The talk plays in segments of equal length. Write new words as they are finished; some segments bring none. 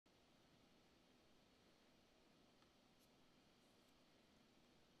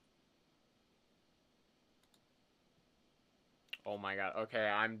Oh my god. Okay,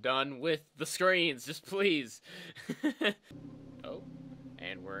 I'm done with the screens. Just please. Oh,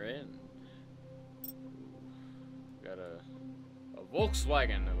 and we're in. Got a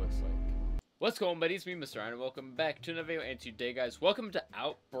Volkswagen, it looks like. What's going on, buddies? Me, Mr. Ryan, and welcome back to another video. And today, guys, welcome to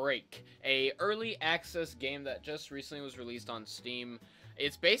Outbreak, a early access game that just recently was released on Steam.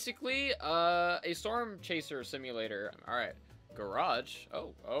 It's basically a storm chaser simulator. All right. Garage.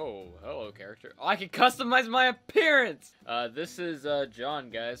 Oh, hello, character. Oh, I can customize my appearance. This is John,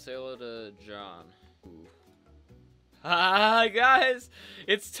 guys. Say hello to John. Ooh. Hi, guys.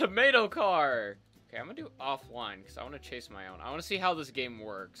 It's Tomato Car. Okay, I'm gonna do offline because I want to chase my own. I want to see how this game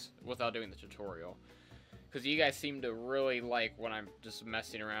works without doing the tutorial. Because you guys seem to really like when I'm just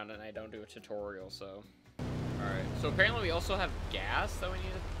messing around and I don't do a tutorial, so. Alright, so apparently we also have gas that we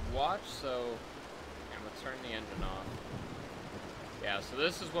need to watch, so I'm gonna turn the engine off. Yeah, so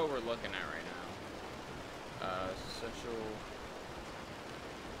this is what we're looking at right now. Essential...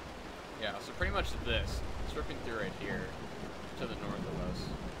 Yeah, so pretty much this. It's ripping through right here, to the north of us.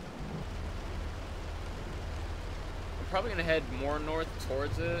 I'm probably gonna head more north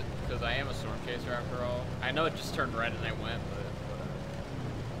towards it, because I am a storm chaser after all. I know it just turned red and I went, but whatever.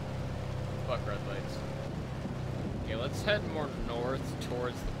 Fuck red lights. Okay, let's head more north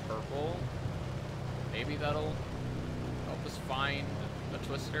towards the purple. Maybe that'll help us find the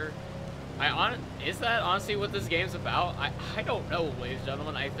Twister. Is that honestly what this game's about? I don't know, ladies and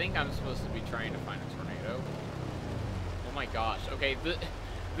gentlemen. I think I'm supposed to be trying to find a tornado. Oh my gosh. Okay,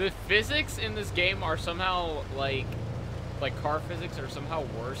 the physics in this game are somehow like car physics are somehow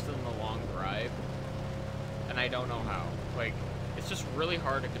worse than the long drive. And I don't know how. Like, it's just really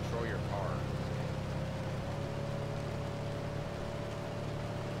hard to control your car.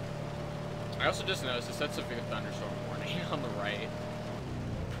 I also just noticed it said severe thunderstorm warning on the right.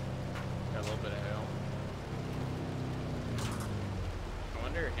 Got a little bit of hail. I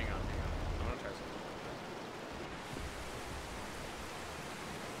wonder, hang on. I'm gonna try something.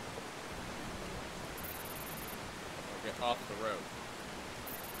 We'll get off the road.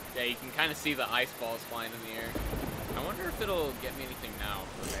 Yeah, you can kind of see the ice balls flying in the air. I wonder if it'll get me anything now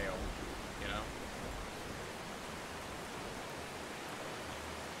for hail, you know?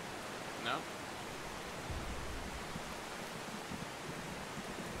 No?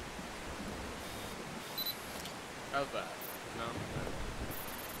 How's that?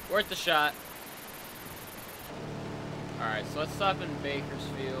 No? Worth the shot. Alright, so let's stop in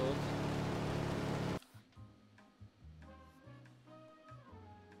Bakersfield.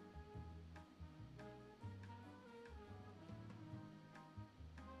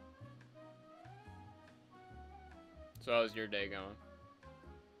 So how's your day going?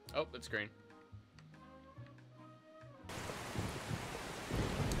 Oh, it's green.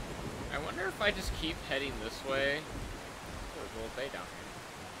 I wonder if I just keep heading this way. There's a little bay down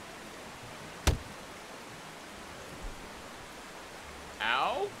here.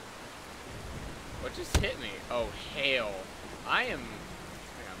 Ow? What just hit me? Oh, hail. I am...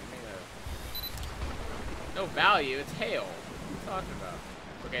 Hang on, no value, it's hail. What are you talking about?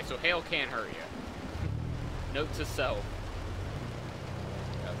 Okay, so hail can hurt you. Note to self.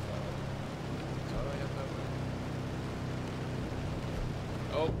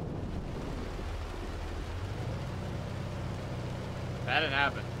 Oh. That didn't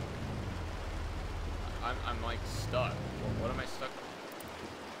happen. I'm like stuck. What am I stuck on?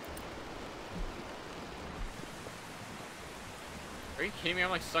 Are you kidding me? I'm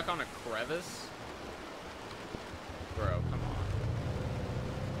like stuck on a crevice? Bro, come on.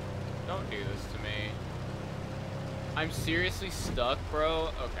 Don't do this to me. I'm seriously stuck, bro.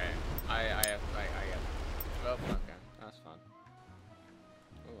 Okay. I get it. Oh, okay. That's fun.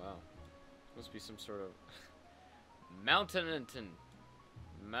 Oh, wow. Must be some sort of... Mountainton.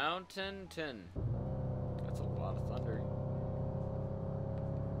 That's a lot of thunder.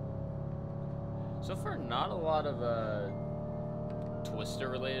 So far, not a lot of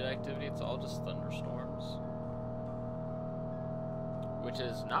Twister-related activity. It's all just thunderstorms, which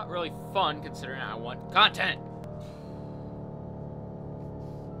is not really fun considering I want content.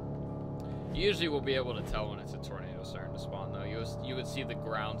 Usually, we'll be able to tell when it's a tornado starting to spawn, though. You would see the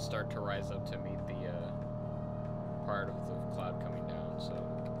ground start to rise up to meet the part of the cloud coming down, so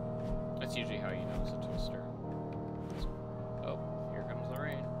that's usually how you know it's a Twister. Oh, here comes the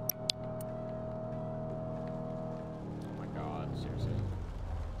rain. Oh my god, seriously.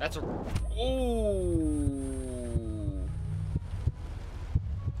 That's a... Ooh!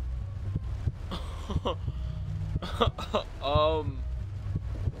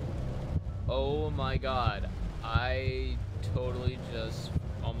 Oh my god. I totally just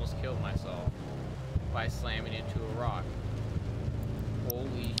almost killed myself by slamming into a rock.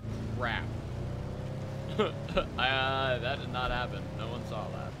 Holy crap. That did not happen. No one saw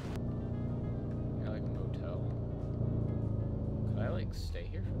that. Got like a motel. Could I like stay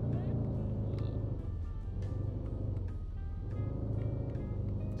here for the night?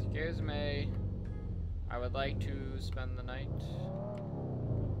 Excuse me. I would like to spend the night.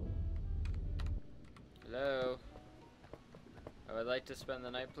 Hello? I would like to spend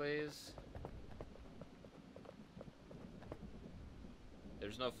the night, please.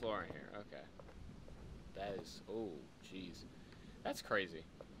 There's no floor in here. Okay. That is... Oh, jeez. That's crazy.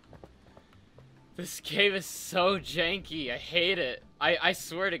 This game is so janky. I hate it. I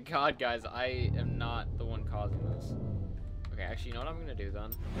swear to God, guys, I am not the one causing this. Okay, actually, you know what I'm going to do,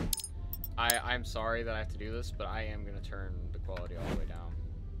 then? I'm sorry that I have to do this, but I am going to turn the quality all the way down.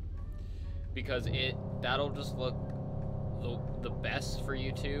 Because that'll just look the best for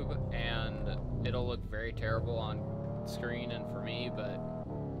YouTube, and it'll look very terrible on screen and for me, but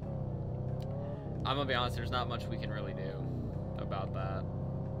I'm gonna be honest, there's not much we can really do about that,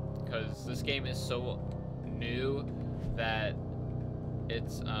 because this game is so new that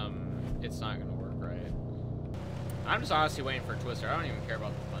it's not gonna work right. I'm just honestly waiting for Twister. I don't even care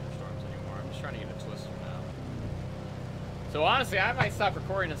about the thunderstorms anymore. I'm just trying to get a Twister now. So honestly, I might stop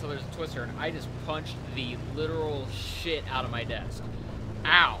recording until there's a Twister, and I just punched the literal shit out of my desk.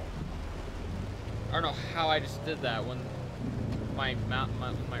 Ow! I don't know how I just did that when my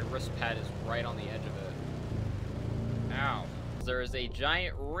wrist pad is right on the edge of it. Ow. There is a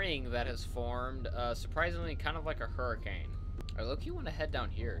giant ring that has formed, surprisingly kind of like a hurricane. I look-y want to head down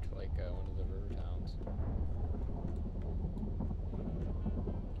here to like one of the river towns.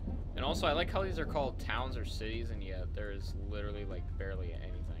 And also, I like how these are called towns or cities, and yet there is literally like barely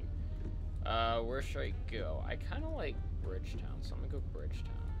anything. Where should I go? I kind of like Bridgetown, so I'm gonna go Bridgetown.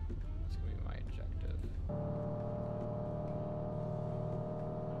 That's gonna be my objective.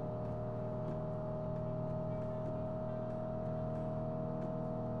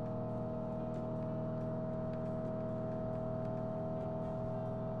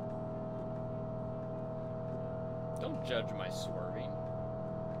 Don't judge my swerving.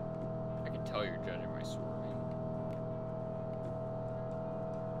 I can tell you're judging my swerving.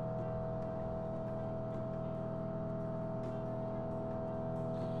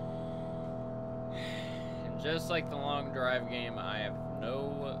 And just like the long drive game, I have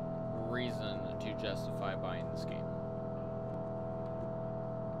no reason to justify buying this game.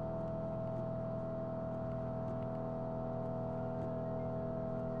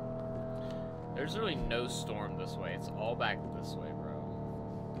 There's really no storm this way. It's all back this way, bro.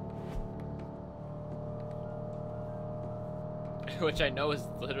 Which I know is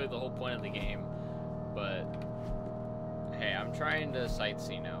literally the whole point of the game. But, hey, I'm trying to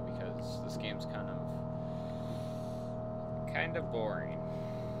sightsee now because this game's kind of boring.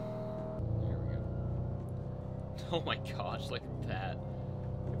 There we go. Oh my gosh, look at that.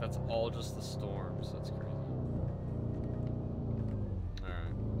 That's all just the storms. That's crazy.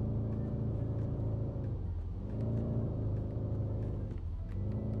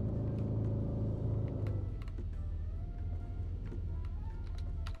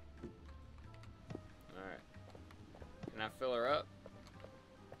 Can I fill her up?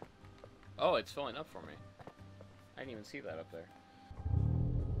 Oh, it's filling up for me. I didn't even see that up there.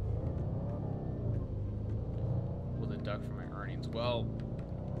 Will deduct from my earnings. Well,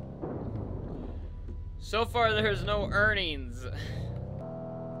 so far there's no earnings. Is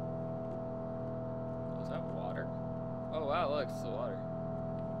that water? Oh wow, look, it's the water.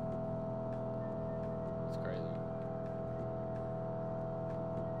 It's crazy.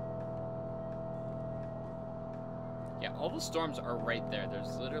 Yeah, all the storms are right there.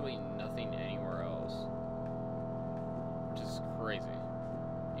 There's literally nothing anywhere else. Which is crazy.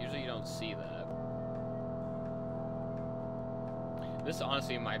 Usually you don't see that. This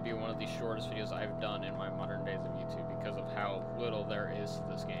honestly might be one of the shortest videos I've done in my modern days of YouTube because of how little there is to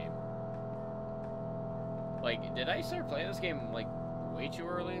this game. Like, did I start playing this game, like, way too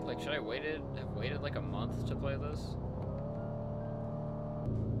early? Like, should I have waited like a month to play this?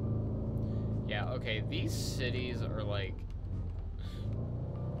 Yeah, okay, these cities are like...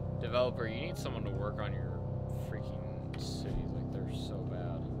 Developer, you need someone to work on your freaking cities. Like, they're so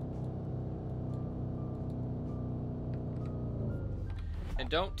bad. And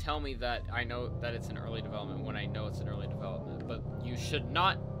don't tell me that I know that it's in early development when I know it's in early development. But you should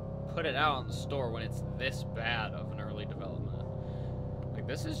not put it out on the store when it's this bad of an early development. Like,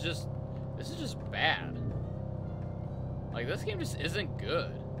 this is just bad. Like, this game just isn't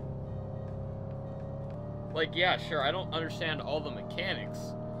good. Like, yeah, sure, I don't understand all the mechanics,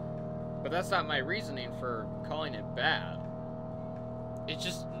 but that's not my reasoning for calling it bad. it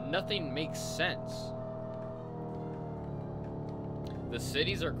just, nothing makes sense. The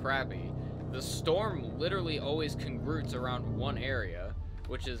cities are crappy. The storm literally always congrues around one area,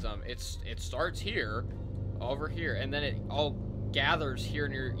 which is, it starts here, over here, and then it all gathers here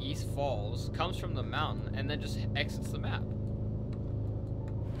near East Falls, comes from the mountain, and then just exits the map.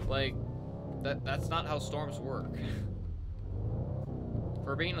 Like, that's not how storms work.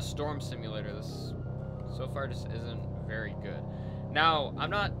 For being a storm simulator, this so far just isn't very good. Now,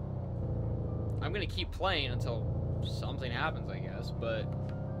 I'm gonna keep playing until something happens, I guess, but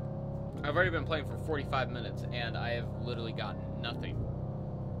I've already been playing for 45 minutes, and I have literally gotten nothing.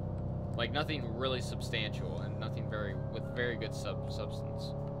 Like, nothing really substantial, and nothing with very good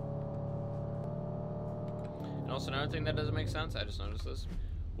substance. And also, another thing that doesn't make sense, I just noticed this.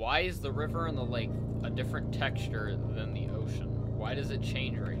 Why is the river and the lake a different texture than the ocean? Why does it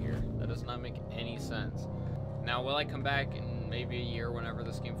change right here? That does not make any sense. Now, will I come back in maybe a year whenever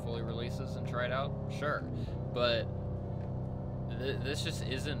this game fully releases and try it out? Sure. But this just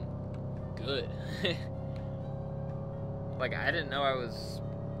isn't good. Like, I didn't know I was...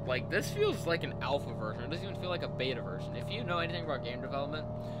 Like, this feels like an alpha version. It doesn't even feel like a beta version. If you know anything about game development,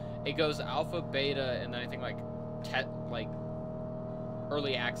 it goes alpha, beta, and then anything like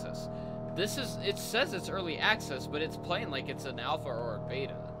early access. This is, it says it's early access, but it's playing like it's an alpha or a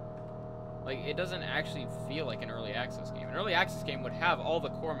beta. Like, it doesn't actually feel like an early access game. An early access game would have all the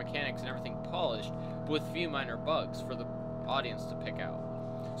core mechanics and everything polished with few minor bugs for the audience to pick out.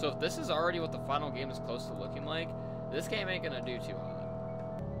 So if this is already what the final game is close to looking like, this game ain't gonna do too hot.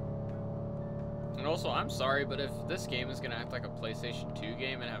 And also, I'm sorry, but if this game is gonna act like a PlayStation 2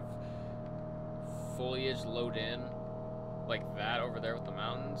 game and have foliage load in like that over there with the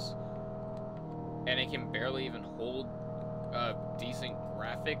mountains, and it can barely even hold decent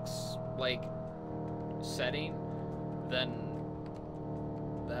graphics like setting, then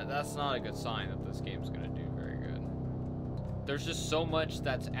that's not a good sign that this game's gonna do very good. There's just so much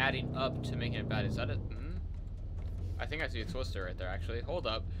that's adding up to making it bad. Is that it? I think I see a twister right there, actually. Hold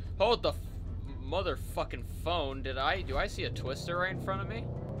up. Hold the motherfucking phone. Do I see a twister right in front of me?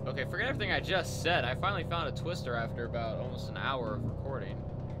 Okay, forget everything I just said. I finally found a twister after about almost an hour of recording.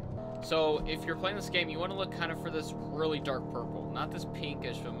 So, if you're playing this game, you want to look kind of for this really dark purple. Not this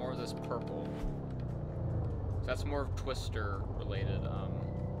pinkish, but more of this purple. So that's more of twister-related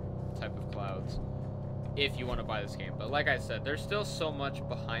type of clouds, if you want to buy this game. But like I said, there's still so much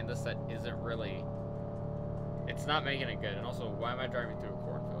behind this that isn't really... It's not making it good. And also, why am I driving through a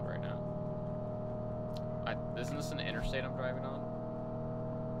cornfield right now? Isn't this an interstate I'm driving on?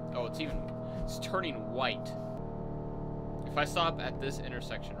 Oh, it's turning white. If I stop at this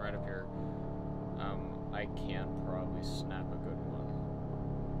intersection right up here, I can probably snap a good one.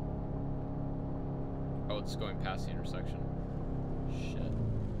 Oh, it's going past the intersection. Shit.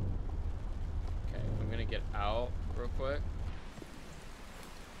 Okay, I'm gonna get out real quick.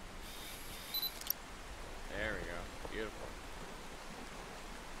 There we go. Beautiful.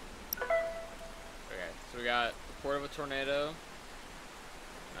 Okay, so we got the port of a tornado.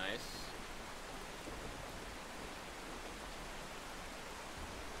 Nice.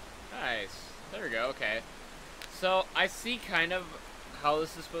 Nice. There we go, okay. So, I see kind of how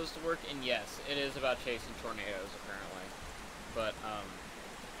this is supposed to work, and yes, it is about chasing tornadoes, apparently. But,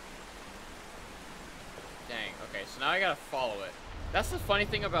 dang, okay, so now I gotta follow it. That's the funny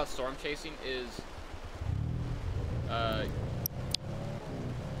thing about storm chasing is,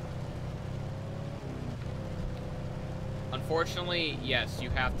 unfortunately, yes, you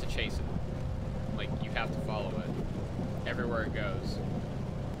have to chase it. Like, you have to follow it everywhere it goes.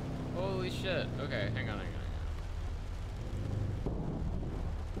 Holy shit. Okay, hang on.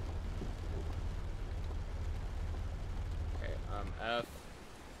 Okay, F.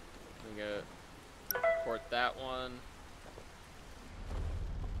 We go port that one.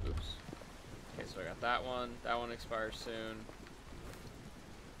 Oops. Okay, so I got that one. That one expires soon.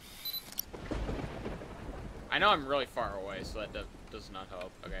 I know I'm really far away, so that does not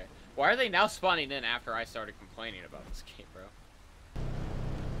help. Okay. Why are they now spawning in after I started complaining about this game, bro?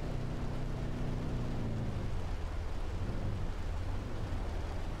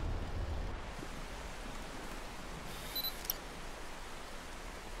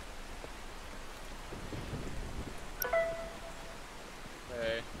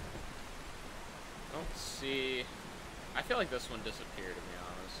 Okay. Don't see... I feel like this one disappeared, to be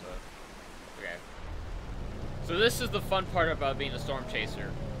honest, so... Okay. So this is the fun part about being a storm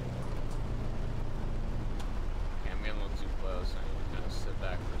chaser. Okay, I'm getting a little too close. I need to kind of sit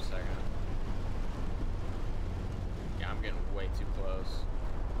back for a second. Yeah, I'm getting way too close.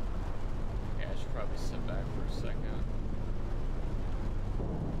 Okay, I should probably sit back for a second.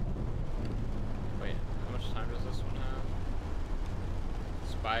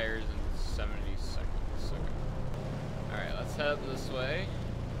 expires in 70 seconds. Okay. Alright, let's head this way.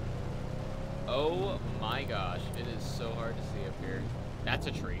 Oh my gosh, it is so hard to see up here. That's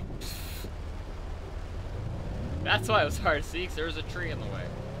a tree. That's why it was hard to see, because there was a tree in the way.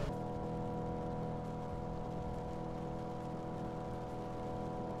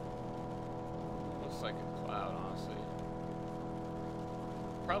 Looks like a cloud, honestly.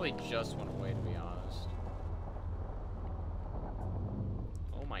 Probably just went away, to be honest.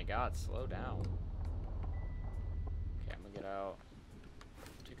 Oh my god, slow down. Okay, I'm gonna get out.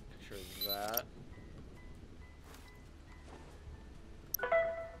 Take a picture of that.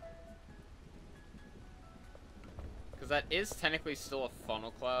 Because that is technically still a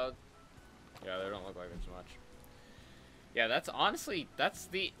funnel cloud. Yeah, they don't look like it's much. Yeah, that's honestly, that's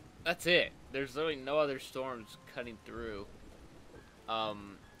it. There's literally no other storms cutting through.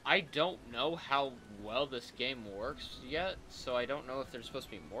 I don't know how well this game works yet, so I don't know if there's supposed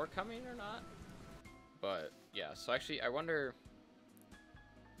to be more coming or not. But, yeah, so actually, I wonder...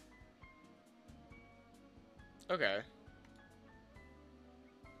 Okay.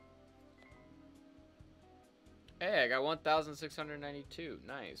 Hey, I got 1,692.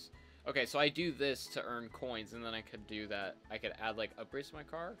 Nice. Okay, so I do this to earn coins, and then I could do that. I could add, like, upgrades to my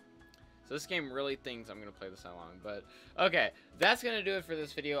car. So this game really thinks I'm going to play this that long, but... Okay, that's going to do it for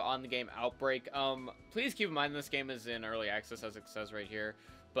this video on the game Outbreak. Please keep in mind this game is in early access, as it says right here.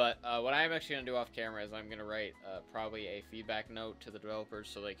 But what I'm actually going to do off camera is I'm going to write probably a feedback note to the developers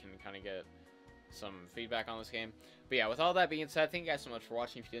so they can kind of get some feedback on this game. But yeah, with all that being said, thank you guys so much for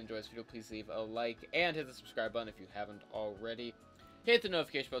watching. If you did enjoy this video, please leave a like and hit the subscribe button if you haven't already. Hit the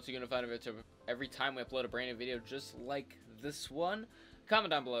notification bell so you can get notified every time we upload a brand new video just like this one. Comment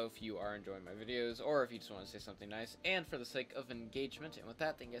down below if you are enjoying my videos or if you just want to say something nice and for the sake of engagement. And with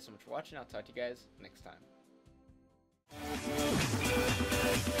that, thank you guys so much for watching. I'll talk to you guys next time.